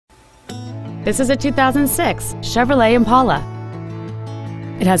This is a 2006 Chevrolet Impala.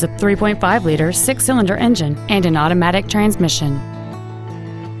 It has a 3.5-liter 6-cylinder engine and an automatic transmission.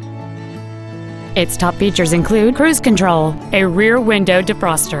 Its top features include cruise control, a rear window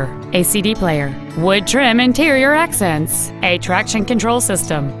defroster, a CD player, wood trim interior accents, a traction control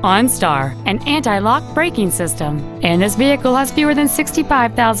system, OnStar, an anti-lock braking system, and this vehicle has fewer than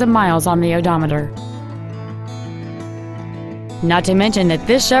 65,000 miles on the odometer. Not to mention that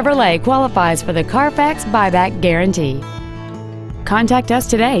this Chevrolet qualifies for the Carfax buyback guarantee. Contact us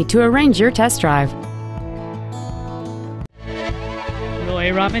today to arrange your test drive.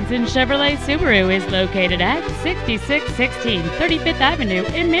 Roy Robinson Chevrolet Subaru is located at 6616 35th Avenue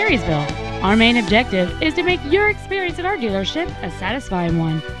in Marysville. Our main objective is to make your experience at our dealership a satisfying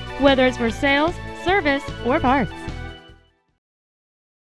one, whether it's for sales, service, or parts.